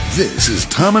This is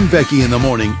Tom and Becky in the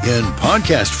morning in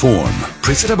podcast form.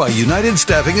 Presented by United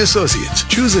Staffing Associates.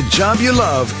 Choose a job you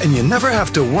love and you never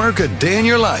have to work a day in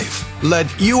your life.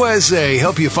 Let USA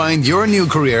help you find your new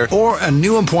career or a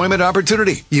new employment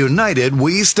opportunity. United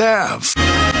We Staff.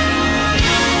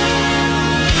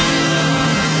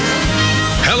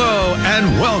 Hello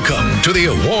and welcome to the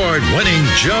award-winning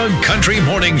Jug Country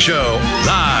Morning Show,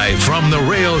 live from the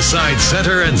Railside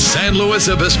Center in San Luis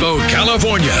Obispo,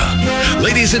 California.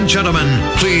 Ladies and gentlemen,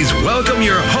 please welcome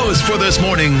your hosts for this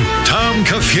morning, Tom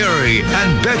Kafuri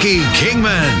and Becky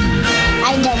Kingman.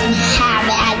 I don't have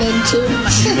attitude.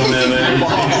 You don't have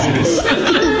attitude?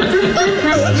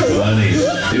 That's funny.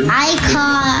 I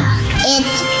call it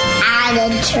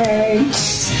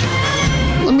attitudes.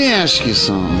 Let me ask you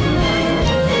something.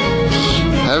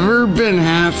 Ever been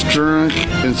half drunk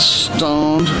and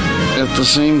stoned at the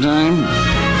same time?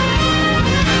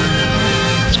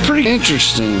 It's pretty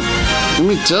interesting. Let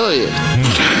me tell you.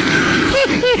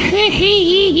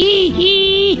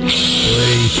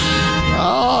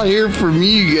 I'll hear from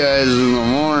you guys in the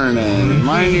morning.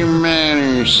 Mind your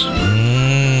manners.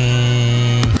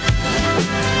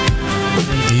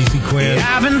 Easy, Quinn. Yeah,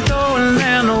 I've been throwing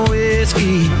down the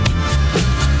whiskey.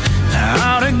 I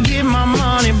ought to get my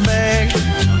money back.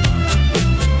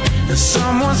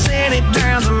 Someone said it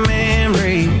drowns a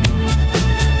memory.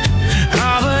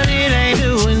 Oh, but it ain't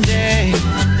doing jack.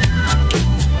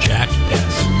 Jack,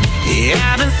 yes. Yeah,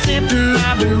 I've been sipping,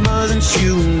 I've been buzzing,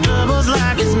 shooting doubles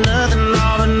like it's nothing.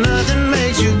 All but nothing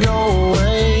makes you go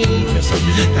away. Yes,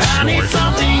 I need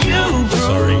something you prove.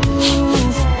 Sorry.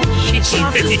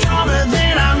 Something stronger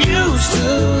than I'm used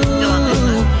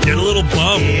to. Get a little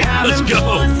bump. Yeah, let's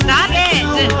go. Stop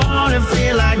it. I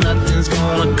feel like nothing's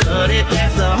gonna cut it.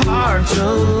 That's the hard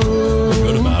truth.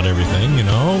 Good about everything, you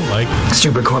know, like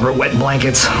stupid corporate wet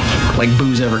blankets, like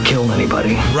booze ever killed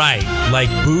anybody. right, like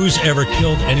booze ever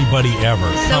killed anybody ever.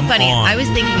 So Come funny. on. I was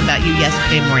thinking about you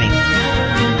yesterday morning.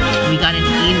 We got an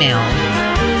email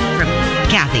from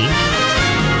Kathy.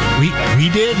 We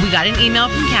did. We got an email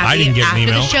from Kathy I didn't get an after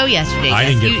email. the show yesterday. I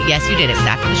didn't get. Yes, you did. It was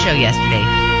after the show yesterday.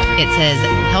 It says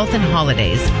health and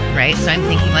holidays, right? So I'm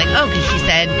thinking like, oh, because she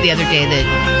said the other day that,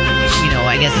 you know,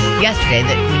 I guess yesterday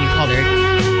that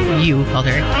when you called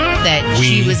her, that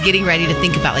she was getting ready to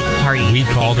think about like the party. We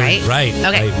called her, right? right?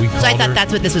 Okay. We So I called thought her.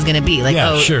 that's what this was going to be. Like, Yeah,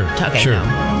 oh, sure, Okay, sure.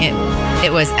 no.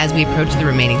 It was as we approach the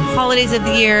remaining holidays of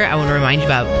the year. I want to remind you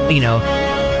about, you know,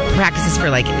 practices for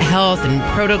like health and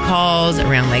protocols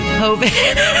around like COVID.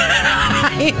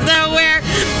 So we're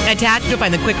attached to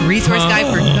find the quick resource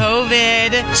guide for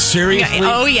COVID. Seriously?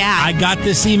 Oh, yeah. I got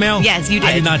this email? Yes, you did.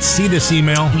 I did not see this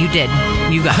email. You did.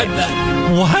 You got it.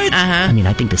 What? Uh-huh. I mean,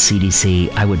 I think the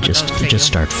CDC, I would just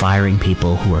start firing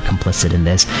people who are complicit in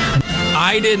this.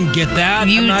 I didn't get that.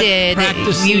 You I'm not did.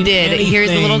 practicing You did. Here's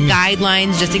the little anything.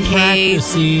 guidelines just in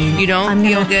case Practicing. you don't I'm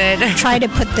feel gonna good. try to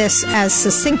put this as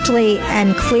succinctly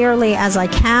and clearly as I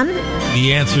can.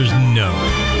 The answer is no.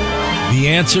 The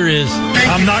answer is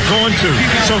I'm not going to,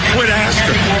 so quit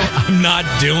asking. I'm not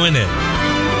doing it.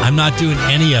 I'm not doing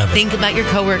any of it. Think about your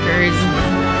coworkers.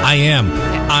 I am.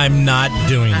 I'm not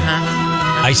doing it.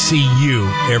 I see you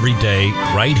every day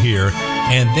right here,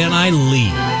 and then I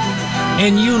leave.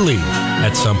 And you leave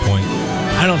at some point.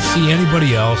 I don't see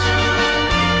anybody else.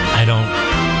 I don't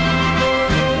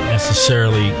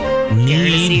necessarily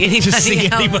need to see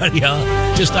anybody else.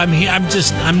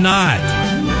 I'm not.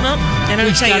 Well, I don't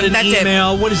We tell got you. an That's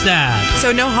email. What is that? it.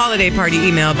 So no holiday party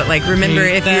email, but like remember,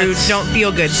 Hey, if you that's- don't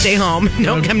feel good, stay home.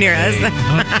 Don't come near us.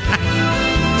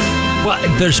 Well,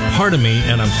 there's part of me,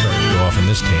 and I'm sorry to go off on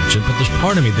this tangent, but there's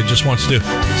part of me that just wants to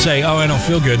say, oh, I don't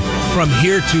feel good, from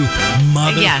here to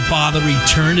mother, Yeah. father,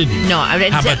 eternity. No, How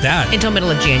about that? Until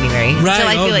middle of January. Right. Until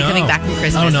I feel like no. coming back from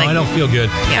Christmas. Oh, no, like, I don't feel good.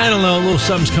 Yeah. I don't know, a little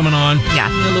something's coming on. Yeah.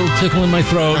 A little tickle in my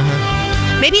throat.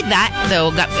 Maybe that,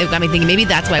 though, it got me thinking, maybe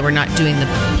that's why we're not doing the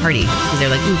party. Because they're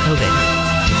like, ooh, COVID.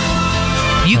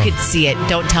 You could see it.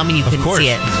 Don't tell me you couldn't course. see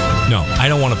it. No, I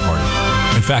don't want to party.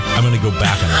 In fact, I'm going to go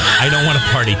back on that. I don't want to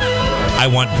party. I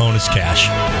want bonus cash.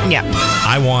 Yeah.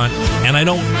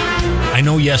 I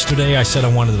know yesterday I said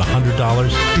I wanted $100.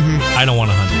 I don't want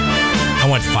 100. I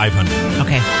want 500.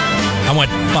 Okay. I want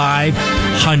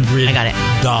 $500 I got it.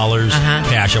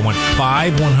 Cash. I want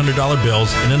 5 $100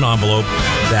 bills in an envelope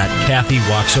that Kathy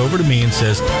walks over to me and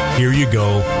says, here you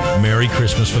go. Merry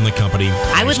Christmas from the company.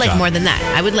 I would like more than that.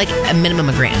 I would like a minimum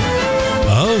of $1,000.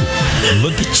 Oh,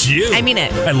 look at you. I mean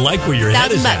it. I like where your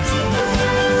head is $1,000. at.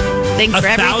 Thanks for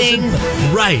everything.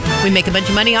 Right. We make a bunch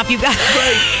of money off you guys.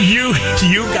 Right. You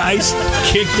guys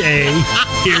kicked A.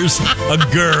 Here's a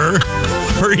GER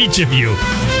for each of you.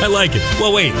 I like it.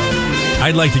 Well, wait.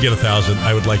 I'd like to get 1,000.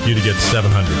 I would like you to get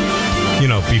 700.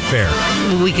 Be fair.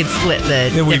 We could split the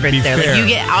we'd difference be there. fair.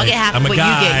 Like I'll get half I'm of a what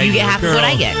guy, you get. You get half of what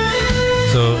I get.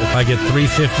 So if I get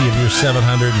 350 of your 700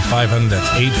 and 500, that's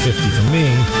 850 from me.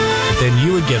 Then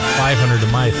you would get 500 of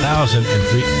my 1,000 and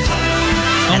 3.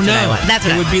 That's what I want. That's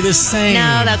what it would be the same.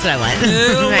 No, that's what I want.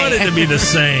 I want it to be the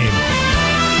same.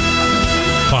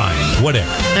 Fine,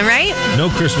 whatever. All right? No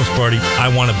Christmas party. I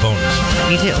want a bonus.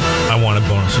 Me too. I want a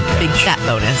bonus of cash. Big fat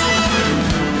bonus.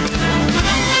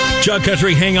 Jug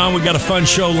Country, hang on. We've got a fun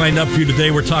show lined up for you today.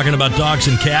 We're talking about dogs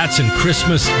and cats and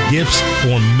Christmas gifts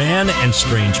for men and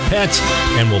strange pets.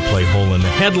 And we'll play Hole in the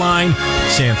Headline,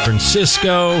 San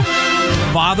Francisco,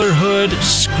 fatherhood,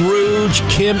 Scrooge,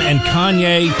 Kim and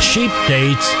Kanye, cheap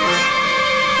dates,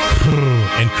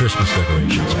 and Christmas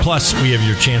decorations. Plus, we have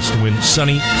your chance to win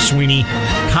Sonny Sweeney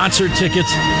concert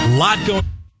tickets. Lot going.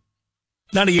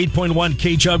 98.1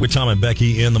 K-Jug with Tom and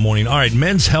Becky in the morning. All right,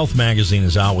 Men's Health magazine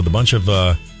is out with a bunch of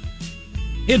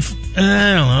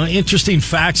interesting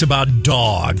facts about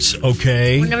dogs,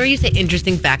 okay? Whenever you say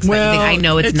interesting facts about anything, I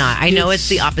know it's not. I know it's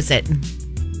the opposite.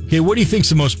 Okay, what do you think's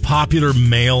the most popular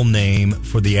male name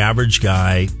for the average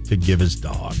guy to give his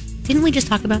dog? Didn't we just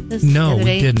talk about this? No, the other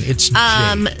day? we didn't. It's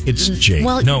Jake. It's Jake.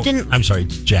 Well, no, I'm sorry,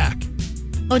 it's Jack.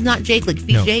 Oh, it's not Jake, like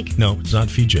Fee Jake? No, it's not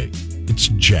Fee Jake. It's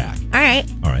Jack. All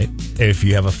right. If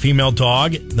you have a female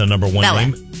dog, the number one Bella.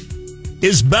 name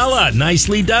is Bella.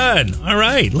 Nicely done. All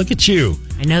right, look at you.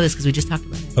 I know this because we just talked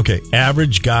about it. Okay,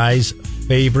 average guy's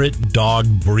favorite dog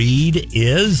breed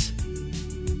is?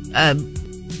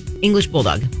 English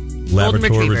Bulldog. Labrador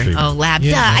Golden Retriever. Oh, Lab.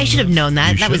 Yeah, Duh, I should have known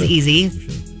that. That was easy.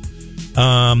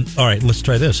 All right, let's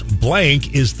try this.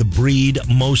 Blank is the breed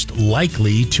most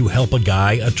likely to help a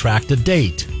guy attract a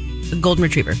date. A Golden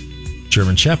Retriever.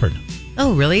 German Shepherd.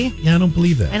 Oh, really? Yeah, I don't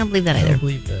believe that. I don't believe that either. I don't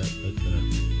believe that.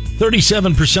 But,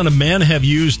 37% of men have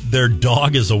used their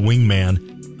dog as a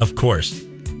wingman. Of course.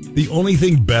 The only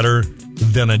thing better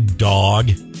than a dog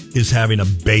is having a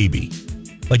baby.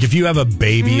 Like if you have a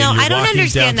baby. No, and you're I don't walking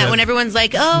understand down that when everyone's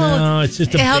like, "Oh, no, it's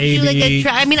just a it helps baby." you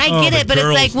like I mean, I get it, but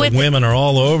girls, it's like with the women are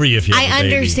all over you if you have a I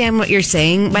baby. understand what you're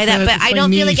saying by that, Yeah, but it's I my don't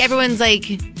feel niece. like everyone's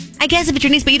like. I guess if it's your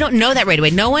niece, but you don't know that right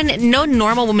away. No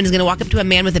normal woman is going to walk up to a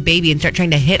man with a baby and start trying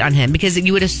to hit on him because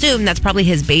you would assume that's probably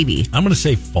his baby. I'm going to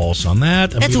say false on that.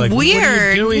 That's be like, weird. What are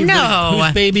you doing? No.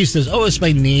 Whose baby says, "Oh, it's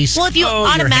my niece." Well, if you "Oh, you're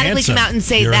automatically come handsome. out and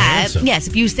say You're that, handsome." yes,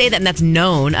 if you say that and that's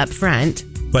known up front.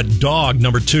 But dog,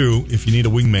 number 2, if you need a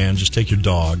wingman, just take your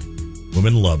dog.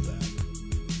 Women love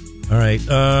that. All right.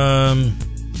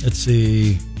 Let's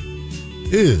see.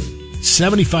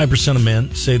 75% of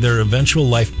men say their eventual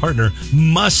life partner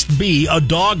must be a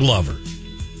dog lover.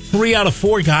 3 out of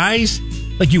 4 guys?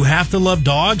 Like you have to love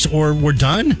dogs or we're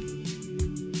done?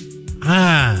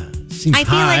 Seems I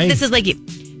feel like this is like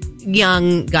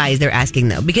young guys they're asking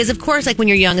though, because of course, like when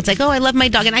you're young, it's like, oh, I love my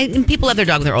dog, and people love their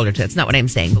dog when they're older too. That's not what I'm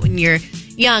saying. But when you're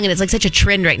young, and it's like such a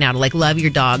trend right now to like love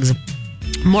your dogs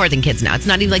more than kids now. It's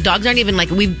not even like dogs aren't even like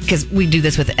because we do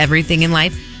this with everything in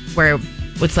life, where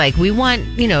it's like we want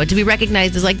to be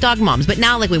recognized as like dog moms, but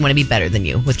now like we want to be better than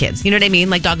you with kids. You know what I mean?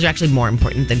 Like dogs are actually more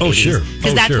important than babies. Sure.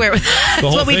 Because that's where that's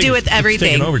what we do with everything.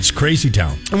 It's taking over. It's Crazy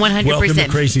Town. 100%. Welcome to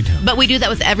Crazy Town. But we do that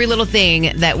with every little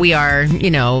thing that we are,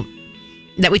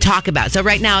 that we talk about. So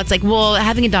right now it's like, well,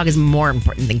 having a dog is more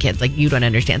important than kids. Like you don't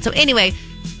understand. So anyway,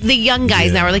 the young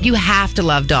guys now are like, you have to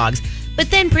love dogs. But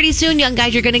then pretty soon, young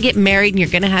guys, you're going to get married and you're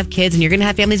going to have kids and you're going to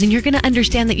have families and you're going to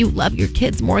understand that you love your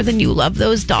kids more than you love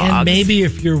those dogs. And maybe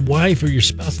if your wife or your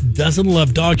spouse doesn't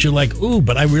love dogs, you're like, ooh,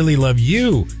 but I really love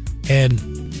you. And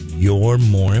you're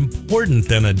more important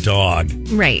than a dog.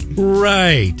 Right.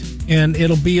 Right. And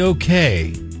it'll be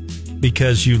okay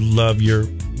because you love your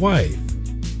wife.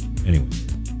 Anyway.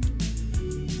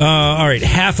 All right.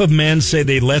 Half of men say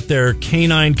they let their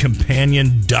canine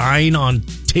companion dine on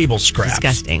table scraps.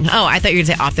 Disgusting. Oh, I thought you were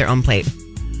going to say off their own plate.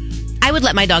 I would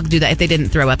let my dogs do that if they didn't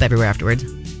throw up everywhere afterwards.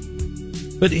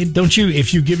 But don't you,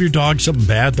 if you give your dog something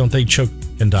bad, don't they choke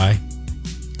and die?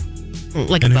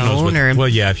 Like And a who knows bone what- or... Well,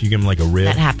 yeah, if you give him like a rib.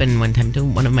 That happened one time to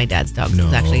one of my dad's dogs. No. It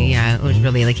was actually, it was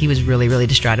really, like, he was really, really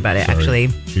distraught about it, Sorry, actually.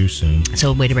 Too soon.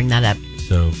 So, way to bring that up.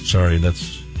 So, sorry,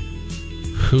 that's...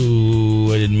 I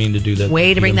didn't mean to do that.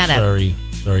 Way to bring that up.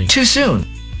 Sorry. Too soon.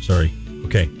 Sorry.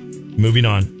 Okay, moving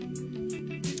on.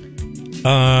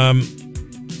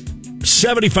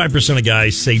 75% of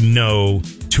guys say no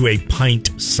to a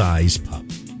pint-sized pup.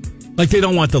 Like they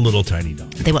don't want the little tiny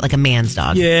dog. They want like a man's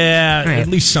dog. Yeah, Right. at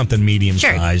least something medium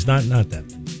Sure. size, not that.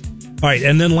 All right,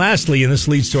 and then lastly, and this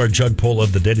leads to our jug poll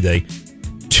of the day today,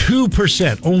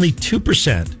 2%, only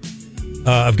 2%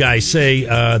 of guys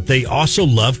say they also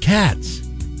love cats.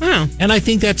 Oh. And I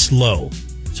think that's low.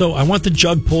 So I want the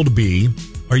jug poll to be,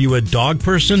 are you a dog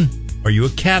person? Are you a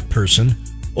cat person?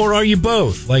 Or are you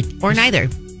both? Or neither.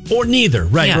 Or neither.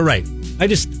 Right, Yeah. right. I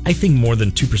think more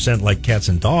than 2% like cats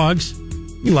and dogs.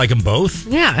 You like them both?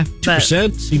 Yeah.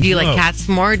 2% seems Do you low. like cats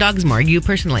more or dogs more? You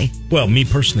personally? Well, me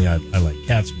personally, I like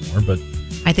cats more, but...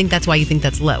 I think that's why you think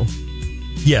that's low.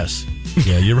 Yes.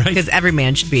 Yeah, you're right. Because every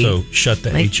man should be. So shut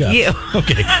the like H up. you.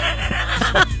 Okay.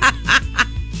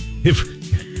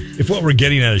 If what we're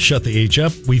getting at is shut the H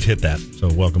up, we've hit that.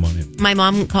 So welcome on in. My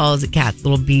mom calls cats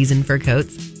little bees in fur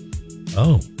coats.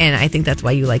 Oh. And I think that's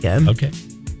why you like them. Okay.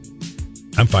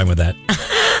 I'm fine with that.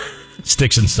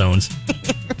 Sticks and stones.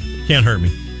 Can't hurt me.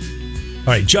 All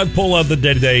right, jug poll of the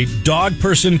day today. Dog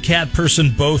person, cat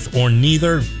person, both or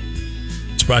neither.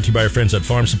 It's brought to you by our friends at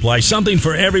Farm Supply. Something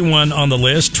for everyone on the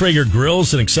list. Traeger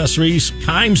grills and accessories,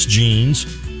 Kimes jeans,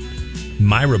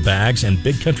 Myra bags, and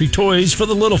Big Country toys for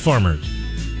the little farmers.